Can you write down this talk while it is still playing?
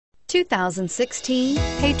2016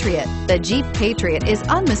 Patriot. The Jeep Patriot is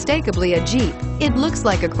unmistakably a Jeep. It looks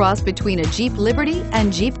like a cross between a Jeep Liberty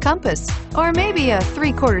and Jeep Compass, or maybe a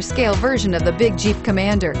 3/4 scale version of the big Jeep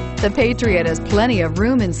Commander. The Patriot has plenty of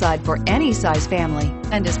room inside for any size family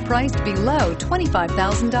and is priced below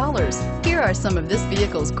 $25,000. Here are some of this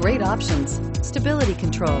vehicle's great options: stability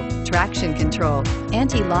control, traction control,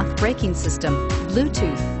 anti-lock braking system,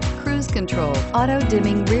 Bluetooth, cruise control,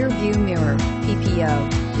 auto-dimming rear view mirror, PPO,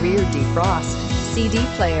 rear defrost, CD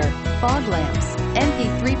player, fog lamps,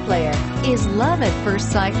 MP3 player. Is love at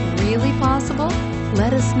first sight really possible?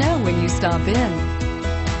 Let us know when you stop in.